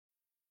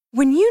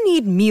When you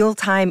need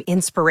mealtime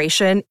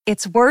inspiration,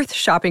 it's worth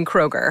shopping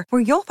Kroger,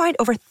 where you'll find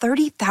over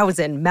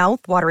 30,000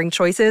 mouth-watering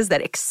choices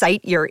that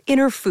excite your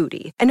inner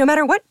foodie. And no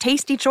matter what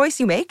tasty choice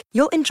you make,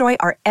 you'll enjoy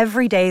our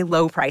everyday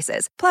low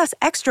prices, plus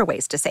extra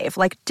ways to save,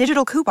 like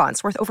digital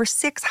coupons worth over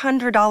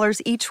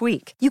 $600 each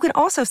week. You can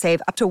also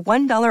save up to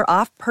 $1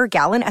 off per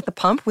gallon at the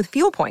pump with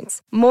fuel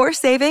points. More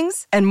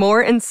savings and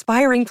more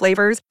inspiring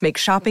flavors make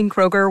shopping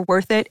Kroger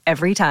worth it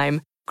every time.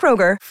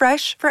 Kroger,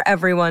 fresh for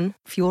everyone.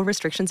 Fuel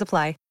restrictions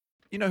apply.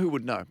 You know who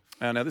would know?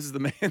 Now, this is the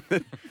man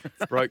that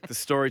broke the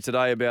story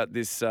today about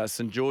this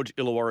St George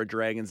Illawarra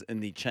Dragons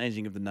and the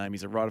changing of the name.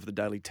 He's a writer for the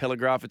Daily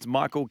Telegraph. It's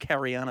Michael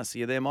Carianis. Are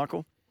you there,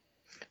 Michael?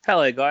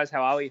 Hello, guys.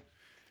 How are we?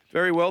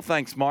 Very well,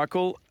 thanks,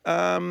 Michael.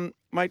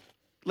 Mate,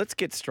 let's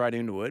get straight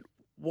into it.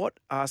 What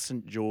are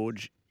St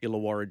George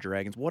Illawarra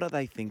Dragons? What are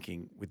they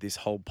thinking with this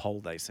whole poll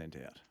they sent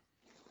out?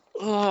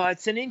 Oh,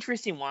 it's an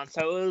interesting one.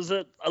 So it was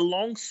a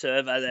long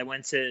survey. They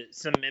went to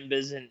some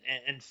members and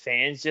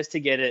fans just to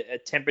get a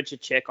temperature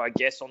check, I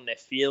guess, on their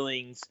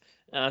feelings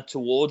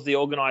towards the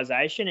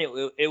organisation.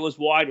 It was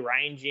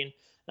wide-ranging.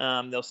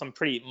 There were some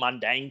pretty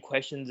mundane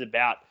questions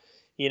about,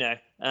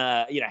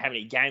 how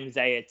many games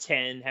they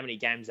attend, how many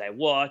games they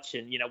watch,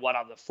 and, what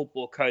other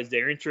football codes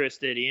they're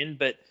interested in.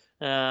 But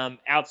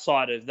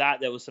outside of that,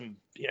 there was some,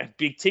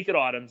 big ticket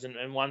items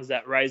and ones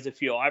that raised a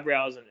few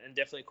eyebrows and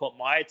definitely caught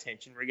my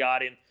attention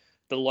regarding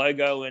the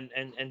logo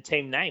and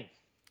team name.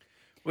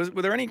 Were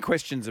there any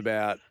questions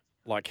about,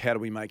 like, how do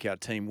we make our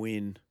team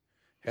win?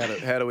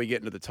 How do we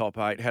get into the top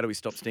 8? How do we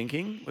stop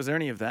stinking? Was there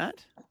any of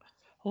that?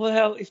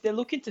 Well, if they're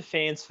looking to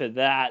fans for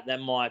that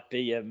might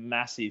be a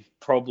massive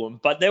problem.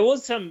 But there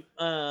was some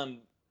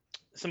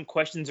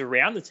questions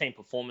around the team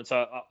performance,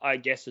 I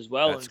guess, as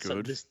well. That's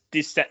and good.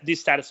 Some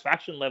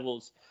dissatisfaction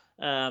levels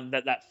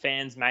that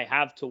fans may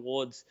have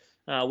towards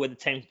where the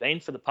team's been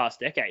for the past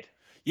decade.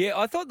 Yeah,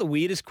 I thought the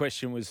weirdest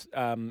question was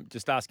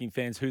just asking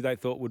fans who they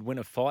thought would win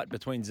a fight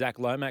between Zach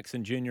Lomax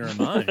and Junior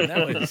Ramon.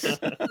 That was,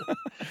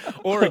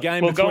 or a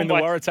game between the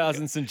Waratahs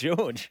and St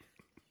George.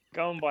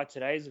 Going by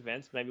today's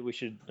events, maybe we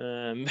should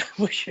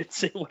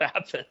see what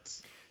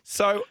happens.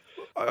 So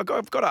I've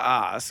got to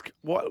ask,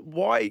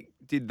 why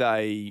did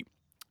they?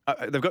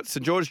 They've got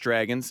St George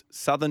Dragons,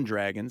 Southern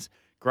Dragons,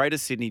 Greater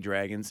Sydney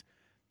Dragons,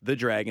 the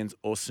Dragons,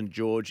 or St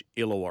George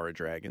Illawarra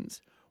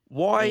Dragons.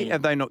 Why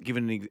have they not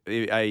given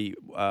a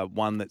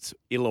one that's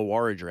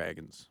Illawarra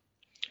Dragons?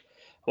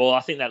 Well, I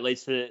think that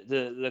leads to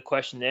the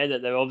question there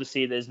that there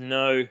obviously there's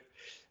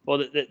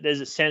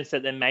a sense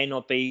that there may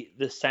not be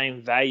the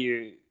same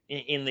value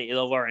in the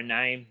Illawarra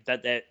name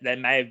that there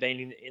may have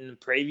been in the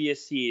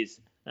previous years.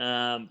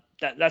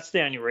 That's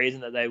the only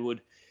reason that they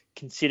would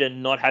consider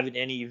not having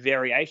any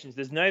variations.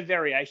 There's no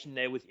variation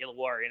there with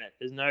Illawarra in it.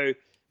 There's no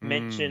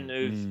mention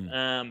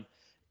of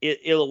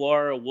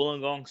Illawarra,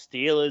 Wollongong,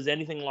 Steelers,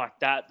 anything like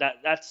that.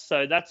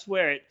 That's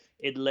where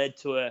it led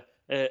to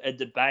a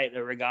debate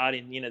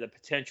regarding the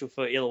potential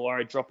for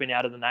Illawarra dropping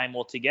out of the name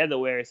altogether.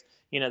 Whereas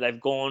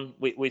they've gone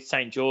with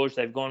St George,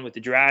 they've gone with the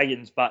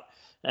Dragons, but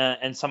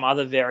and some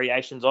other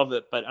variations of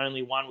it, but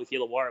only one with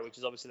Illawarra, which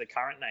is obviously the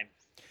current name.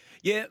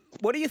 Yeah,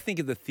 what do you think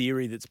of the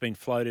theory that's been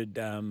floated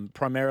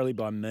primarily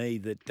by me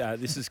that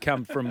this has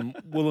come from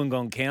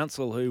Wollongong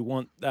Council, who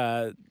want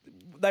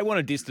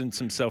to distance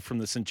themselves from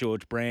the St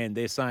George brand?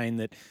 They're saying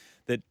that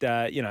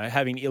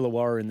having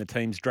Illawarra in the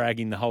team's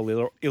dragging the whole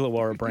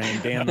Illawarra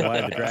brand down the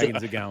way the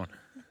Dragons are going.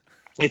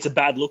 It's a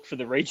bad look for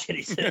the region,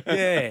 isn't it?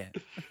 Yeah.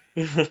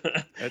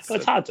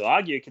 It's hard to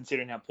argue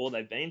considering how poor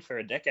they've been for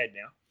a decade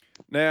now.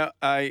 Now,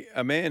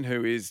 a man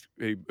who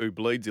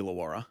bleeds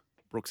Illawarra,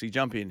 Brooksy,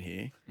 jump in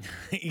here.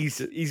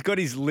 He's got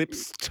his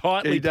lips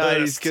tightly He does,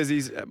 pursed. because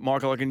he's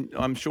Michael.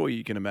 I'm sure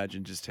you can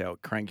imagine just how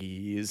cranky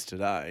he is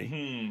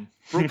today.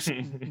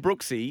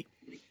 Brooksy,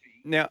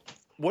 now,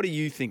 what do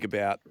you think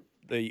about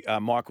the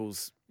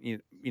Michael's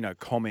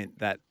comment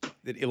that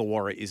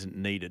Illawarra isn't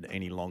needed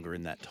any longer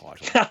in that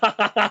title?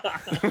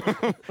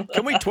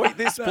 Can we tweet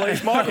this,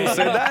 please? Michael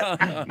said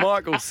that.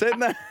 Michael said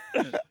that.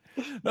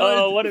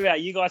 What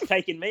about you guys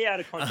taking me out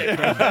of context?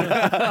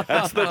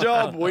 That's the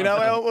job. We know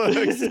how it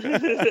works.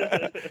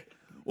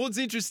 Well, it's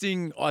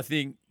interesting, I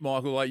think,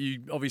 Michael, like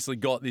you obviously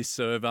got this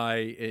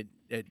survey.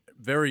 It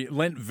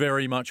lent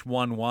very much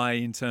one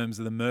way in terms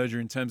of the merger,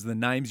 in terms of the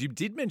names. You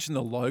did mention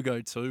the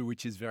logo too,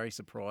 which is very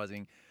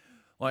surprising.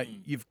 Like,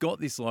 you've got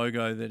this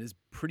logo that has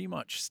pretty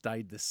much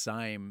stayed the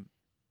same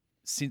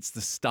since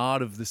the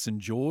start of the St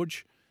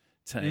George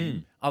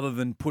team, other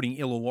than putting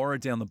Illawarra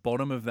down the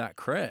bottom of that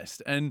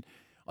crest. And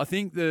I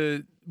think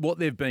what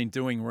they've been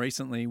doing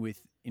recently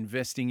with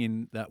investing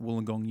in that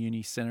Wollongong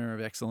Uni Centre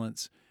of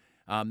Excellence,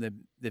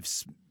 they've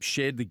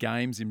shared the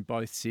games in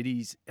both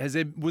cities.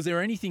 Was there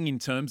anything in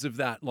terms of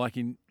that, like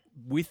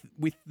with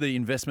the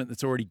investment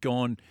that's already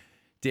gone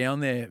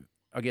down there,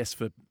 I guess,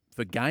 for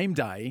game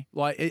day?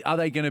 Like, are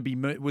they going to be?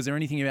 Was there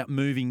anything about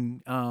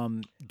moving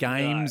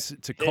games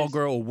to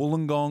Cogra or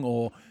Wollongong,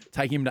 or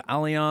taking them to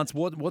Allianz?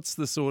 What's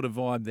the sort of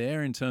vibe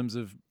there in terms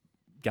of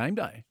game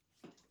day?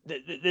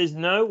 there's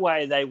no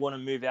way they want to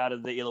move out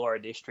of the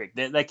Illawarra district.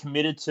 They're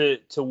committed to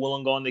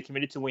Wollongong. They're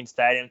committed to WIN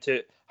Stadium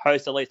to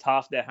host at least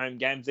half their home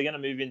games. They're going to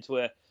move into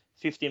a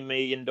 $15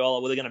 million.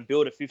 Well, they're going to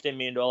build a $15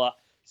 million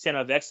centre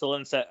of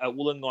excellence at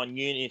Wollongong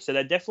Uni. So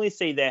they definitely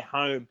see their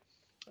home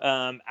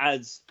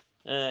as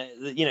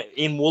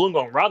in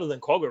Wollongong rather than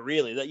Kogarah.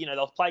 Really,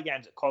 they'll play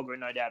games at Kogarah,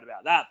 no doubt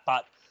about that.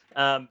 But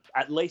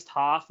at least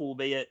half will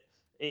be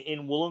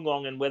in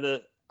Wollongong, and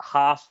whether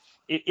half,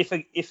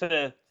 if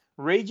a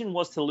region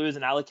was to lose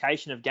an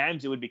allocation of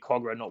games, it would be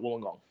Kogarah, not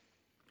Wollongong.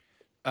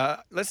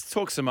 Let's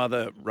talk some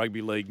other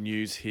rugby league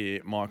news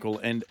here, Michael.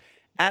 And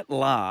at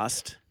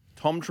last,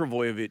 Tom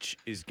Trbojevic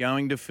is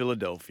going to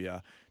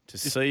Philadelphia to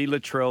see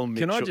Latrell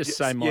Mitchell. Can I just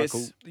say,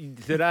 Michael,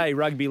 today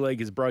rugby league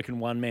has broken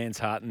one man's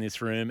heart in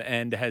this room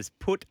and has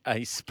put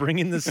a spring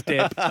in the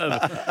step of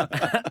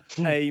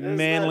a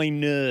manly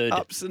nerd.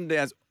 Ups and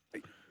downs.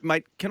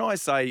 Mate, can I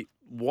say,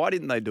 why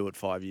didn't they do it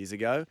 5 years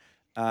ago?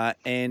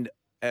 And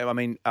I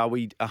mean, are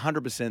we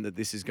 100% that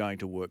this is going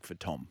to work for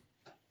Tom?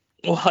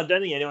 Well, I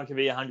don't think anyone can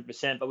be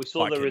 100%, but we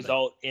saw the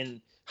result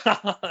in.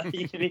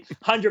 You can be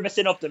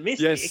 100%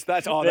 optimistic. Yes,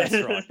 that's right.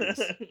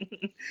 Yes.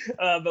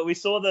 But we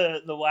saw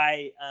the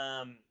way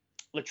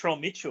Latrell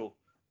Mitchell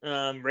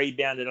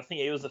rebounded. I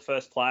think he was the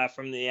first player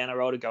from the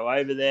NRL to go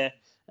over there.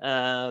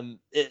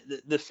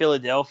 The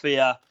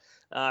Philadelphia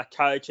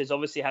coach has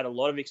obviously had a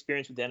lot of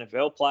experience with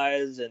NFL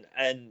players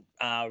and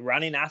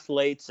running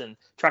athletes and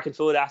track and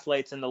field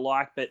athletes and the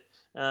like. But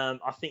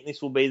I think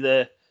this will be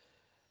the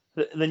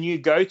new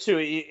go-to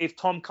if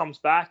Tom comes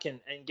back and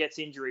gets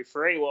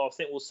injury-free. Well, I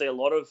think we'll see a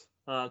lot of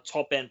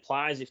top-end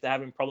players, if they're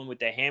having a problem with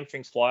their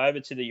hamstrings, fly over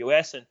to the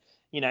US. And,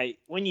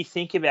 when you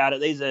think about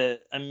it, these are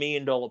 $1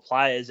 million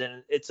players,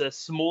 and it's a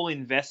small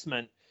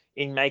investment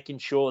in making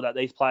sure that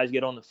these players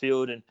get on the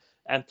field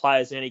and play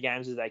as many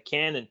games as they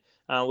can.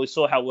 And we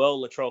saw how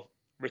well Latrell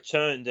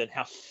returned and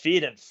how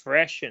fit and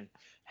fresh and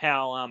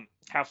how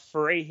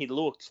free he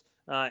looked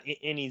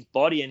in his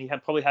body, and he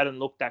probably hadn't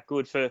looked that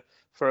good for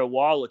a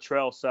while,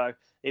 Latrell. So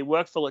it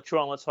worked for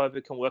Latrell, and let's hope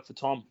it can work for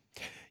Tom.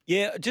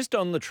 Yeah, just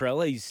on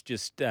Latrell, he's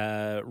just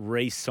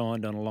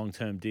re-signed on a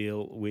long-term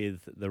deal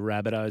with the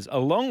Rabbitohs,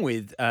 along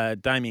with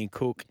Damien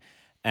Cook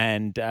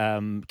and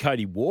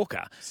Cody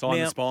Walker.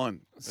 Sign the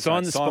spine.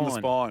 Sign the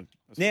spine.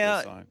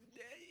 Now,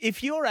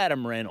 if you're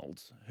Adam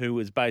Reynolds, who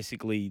was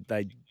basically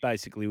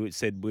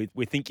said,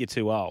 we think you're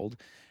too old,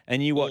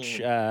 and you watch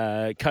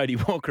Cody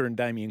Walker and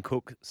Damien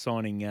Cook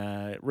signing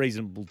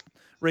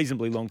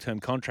reasonably long-term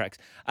contracts,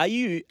 are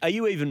you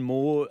even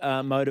more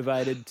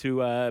motivated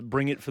to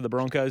bring it for the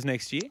Broncos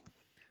next year?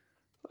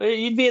 Well,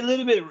 you'd be a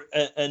little bit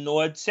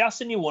annoyed. South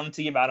Sydney wanted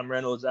to give Adam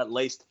Reynolds at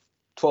least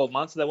 12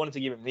 months. So they wanted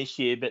to give him this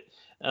year, but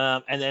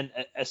and then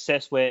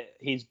assess where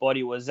his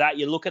body was at.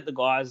 You look at the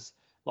guys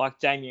like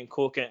Damien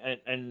Cook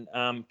and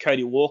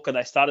Cody Walker.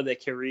 They started their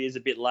careers a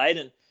bit late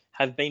and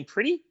have been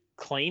pretty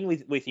clean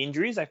with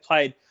injuries. They've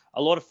played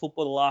a lot of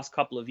football the last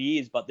couple of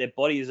years, but their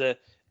bodies are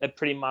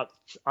pretty much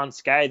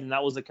unscathed, and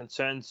that was the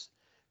concerns.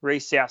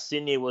 South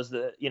Sydney was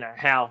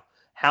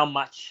how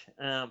much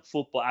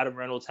football Adam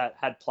Reynolds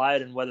had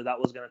played and whether that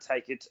was going to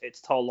take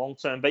its toll long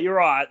term. But you're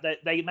right,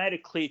 they made a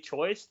clear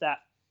choice that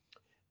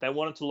they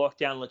wanted to lock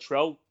down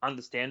Latrell,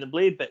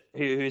 understandably, but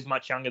who's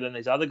much younger than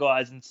these other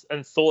guys,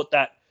 and thought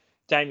that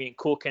Damien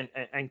Cook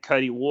and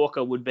Cody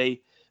Walker would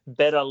be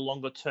better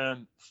longer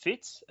term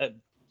fits,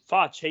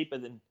 far cheaper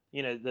than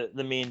the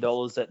 $1 million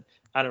that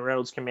Adam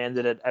Reynolds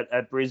commanded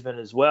at Brisbane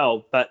as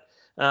well. But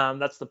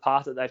that's the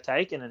path that they've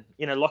taken.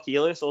 And, Lockie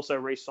Ilias also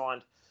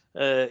re-signed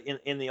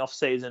in the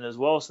off-season as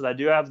well. So they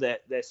do have their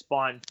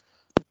spine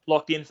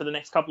locked in for the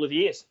next couple of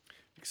years.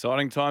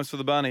 Exciting times for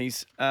the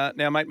Bunnies.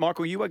 Now, mate,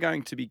 Michael, you are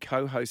going to be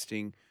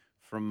co-hosting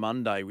from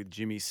Monday with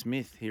Jimmy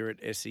Smith here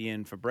at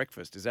SEN for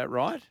breakfast. Is that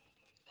right?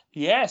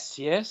 Yes.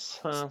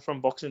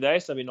 From Boxing Day,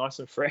 so it'll be nice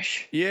and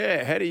fresh.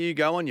 Yeah. How do you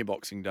go on your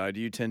Boxing Day?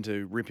 Do you tend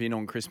to rip in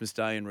on Christmas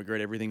Day and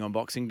regret everything on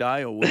Boxing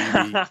Day, or will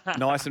you be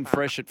nice and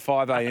fresh at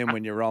 5 a.m.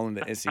 when you're rolling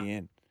to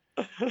SEN?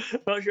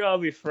 Not sure I'll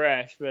be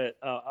fresh, but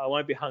I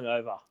won't be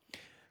hungover.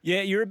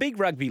 Yeah, you're a big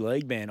rugby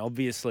league man,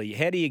 obviously.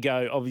 How do you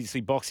go?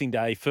 Obviously, Boxing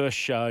Day, first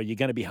show, you're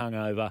going to be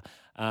hungover.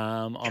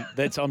 I'm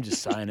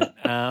just saying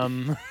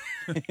it.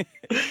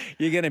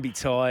 You're going to be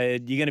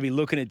tired. You're going to be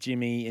looking at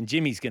Jimmy, and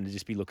Jimmy's going to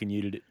just be looking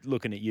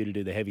at you to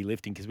do the heavy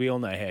lifting, because we all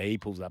know how he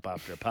pulls up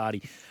after a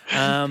party.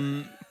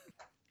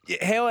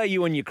 How are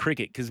you on your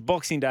cricket? Because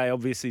Boxing Day,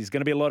 obviously, there's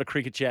going to be a lot of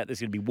cricket chat.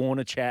 There's going to be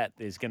Warner chat.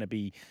 There's going to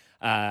be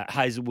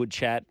Hazelwood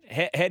chat.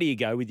 How do you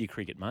go with your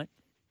cricket, mate?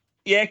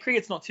 Yeah,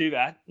 cricket's not too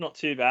bad.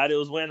 It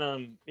was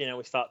when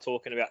we start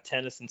talking about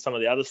tennis and some of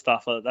the other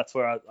stuff. That's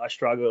where I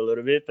struggle a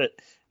little bit. But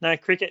no,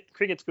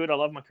 cricket's good. I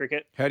love my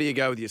cricket. How do you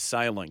go with your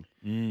sailing?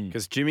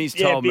 Because Jimmy's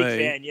told me,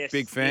 fan, yes.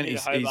 Big fan.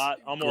 He's I'm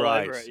great. all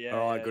over it. Yeah,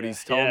 all right, good.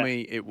 He's told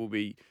me it will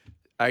be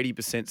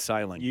 80%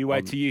 sailing. You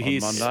wait till you hear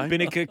Monday.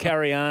 Spinnaker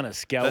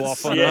Carianis go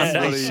off on That's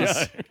Monday's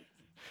show.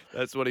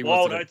 That's what he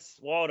wants.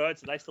 Wild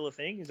Oats. Are they still a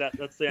thing?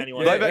 That's the only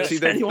one. They've actually.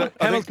 That's the only one.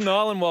 Hamilton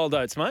Island Wild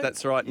Oats, mate.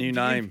 That's right. New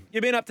name.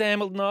 You been up to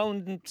Hamilton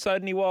Island and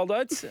sowed any wild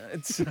oats?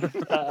 It's No.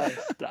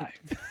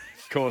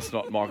 Of course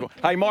not, Michael.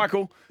 Hey,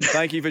 Michael,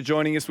 thank you for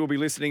joining us. We'll be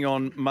listening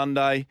on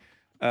Monday.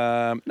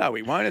 No,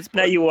 we won't. It's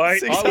No, you won't.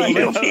 6 I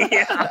will.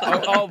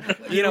 a.m.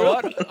 you know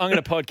what? I'm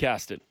going to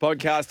podcast it.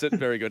 Podcast it.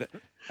 Very good.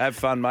 Have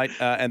fun, mate.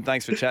 And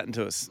thanks for chatting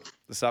to us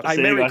this afternoon.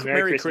 See Hey, you Merry, guys. Merry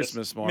Merry Christmas.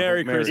 Christmas, Michael.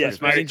 Merry Christmas,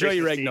 Yes, mate. Merry Enjoy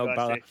your Christmas to you eggnog, guys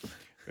brother. too.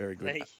 Very good. Thank you.